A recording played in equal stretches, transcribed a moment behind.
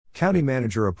County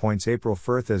Manager appoints April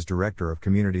Firth as Director of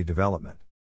Community Development.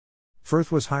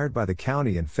 Firth was hired by the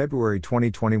county in February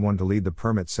 2021 to lead the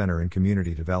Permit Center in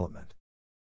Community Development.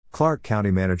 Clark County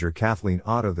Manager Kathleen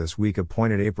Otto this week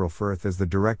appointed April Firth as the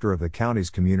Director of the county's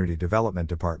Community Development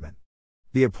Department.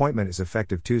 The appointment is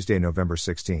effective Tuesday, November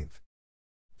 16.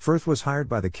 Firth was hired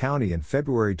by the county in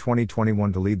February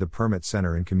 2021 to lead the Permit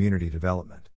Center in Community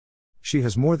Development. She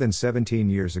has more than 17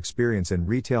 years' experience in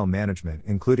retail management,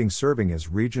 including serving as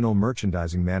Regional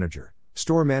Merchandising Manager,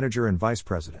 Store Manager and Vice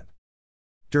President.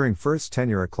 During Firth's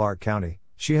tenure at Clark County,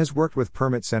 she has worked with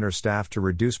Permit Center staff to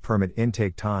reduce permit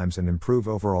intake times and improve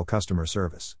overall customer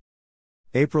service.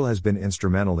 April has been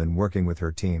instrumental in working with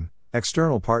her team,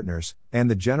 external partners,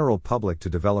 and the general public to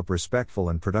develop respectful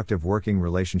and productive working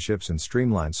relationships and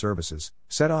streamline services,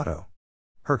 said Otto.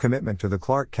 Her commitment to the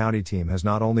Clark County team has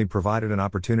not only provided an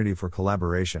opportunity for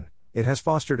collaboration, it has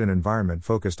fostered an environment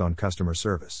focused on customer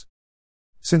service.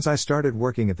 Since I started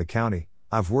working at the county,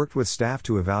 I've worked with staff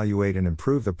to evaluate and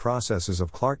improve the processes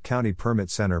of Clark County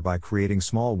Permit Center by creating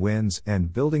small wins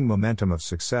and building momentum of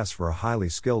success for a highly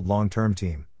skilled long-term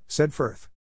team, said Firth.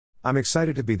 I'm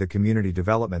excited to be the Community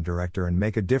Development Director and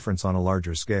make a difference on a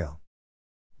larger scale.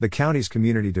 The county's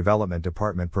Community Development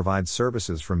Department provides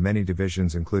services from many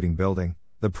divisions including building,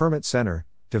 the Permit Center,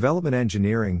 Development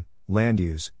Engineering, Land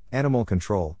Use, Animal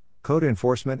Control, Code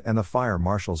Enforcement and the Fire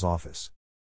Marshal's Office.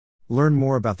 Learn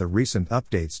more about the recent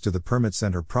updates to the Permit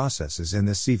Center processes in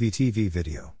this CVTV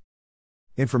video.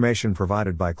 Information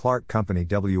provided by Clark Company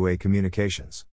WA Communications.